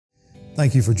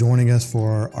Thank you for joining us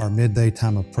for our midday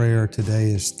time of prayer.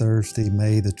 Today is Thursday,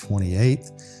 May the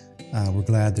 28th. We're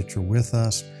glad that you're with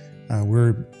us.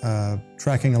 We're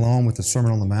tracking along with the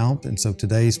Sermon on the Mount, and so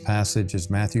today's passage is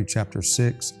Matthew chapter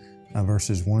 6,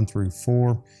 verses 1 through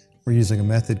 4. We're using a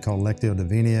method called Lectio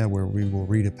Divina, where we will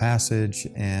read a passage,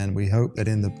 and we hope that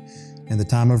in the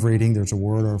time of reading, there's a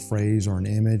word or a phrase or an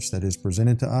image that is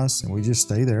presented to us, and we just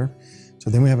stay there. So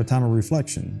then we have a time of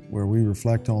reflection where we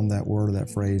reflect on that word or that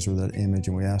phrase or that image,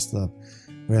 and we ask the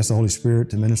Holy Spirit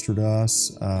to minister to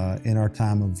us in our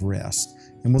time of rest.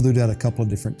 And we'll do that a couple of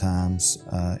different times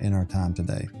in our time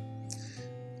today.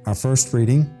 Our first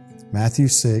reading, Matthew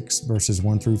 6, verses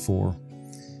 1 through 4.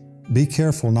 Be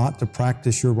careful not to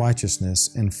practice your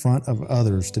righteousness in front of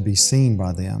others to be seen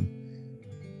by them.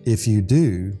 If you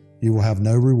do, you will have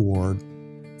no reward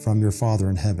from your Father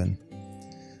in heaven.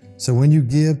 So when you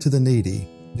give to the needy,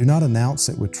 do not announce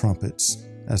it with trumpets,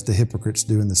 as the hypocrites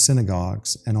do in the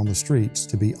synagogues and on the streets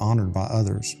to be honored by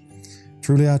others.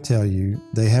 Truly I tell you,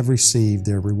 they have received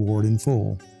their reward in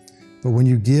full. But when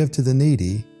you give to the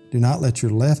needy, do not let your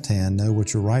left hand know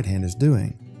what your right hand is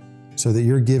doing, so that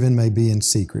your giving may be in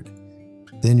secret.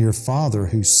 Then your Father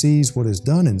who sees what is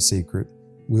done in secret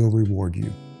will reward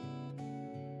you.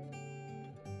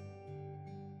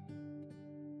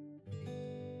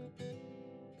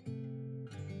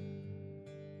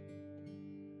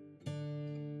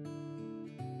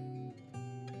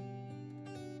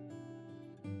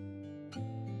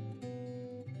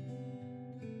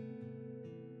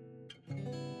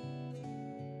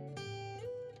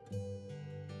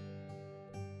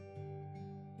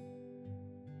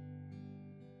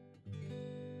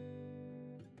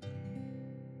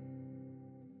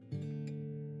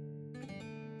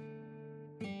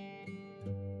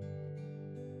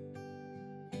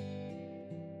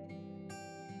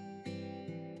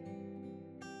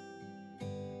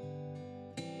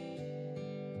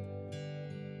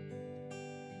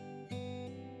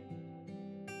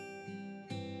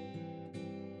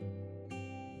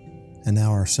 And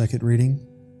now our second reading.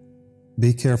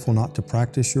 Be careful not to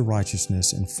practice your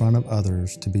righteousness in front of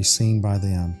others to be seen by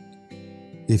them.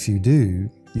 If you do,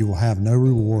 you will have no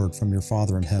reward from your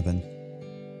Father in heaven.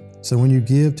 So when you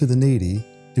give to the needy,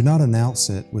 do not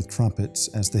announce it with trumpets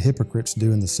as the hypocrites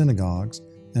do in the synagogues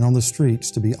and on the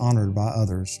streets to be honored by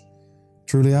others.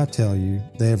 Truly I tell you,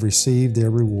 they have received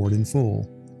their reward in full.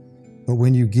 But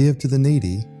when you give to the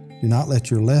needy, do not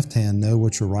let your left hand know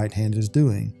what your right hand is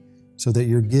doing, so that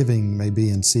your giving may be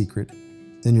in secret.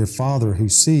 Then your Father who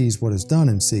sees what is done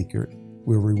in secret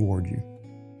will reward you.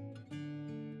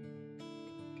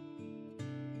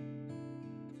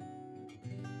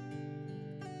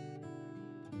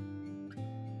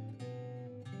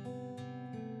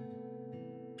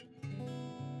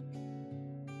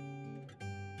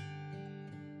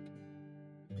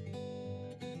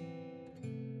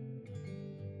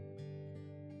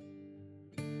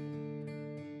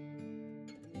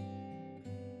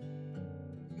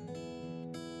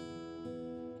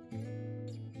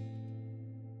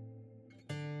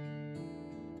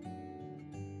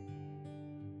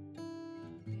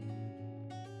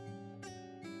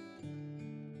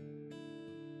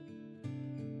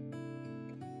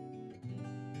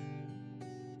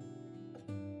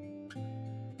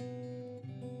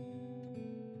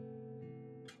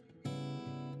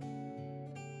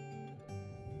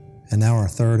 And now our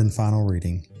third and final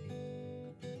reading.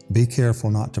 Be careful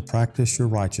not to practice your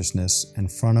righteousness in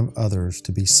front of others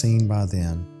to be seen by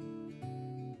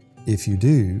them. If you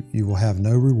do, you will have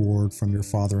no reward from your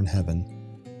Father in heaven.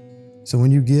 So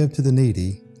when you give to the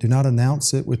needy, do not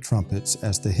announce it with trumpets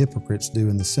as the hypocrites do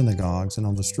in the synagogues and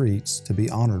on the streets to be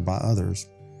honored by others.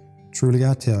 Truly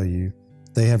I tell you,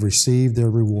 they have received their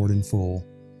reward in full.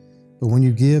 But when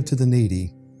you give to the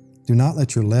needy, do not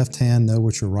let your left hand know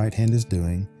what your right hand is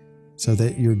doing, so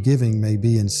that your giving may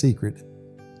be in secret.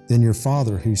 Then your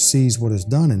Father who sees what is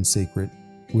done in secret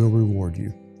will reward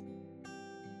you.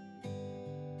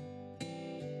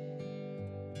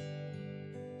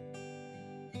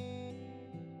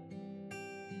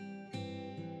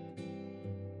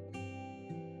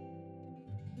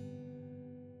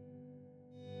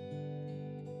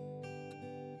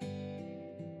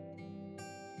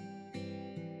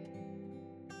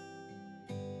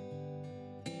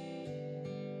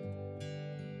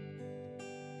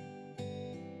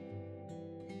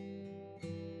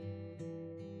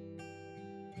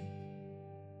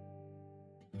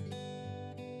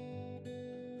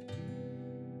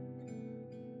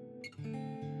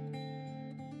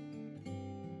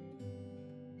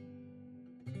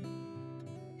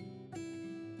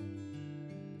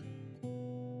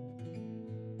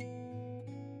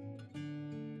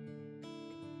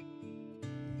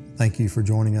 Thank you for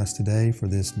joining us today for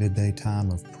this midday time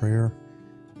of prayer.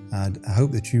 I hope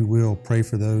that you will pray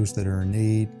for those that are in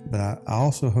need, but I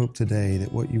also hope today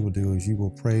that what you will do is you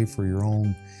will pray for your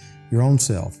own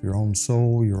self, your own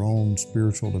soul, your own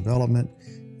spiritual development,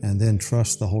 and then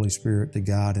trust the Holy Spirit to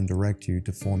guide and direct you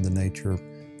to form the nature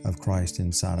of Christ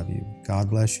inside of you. God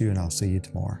bless you, and I'll see you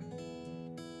tomorrow.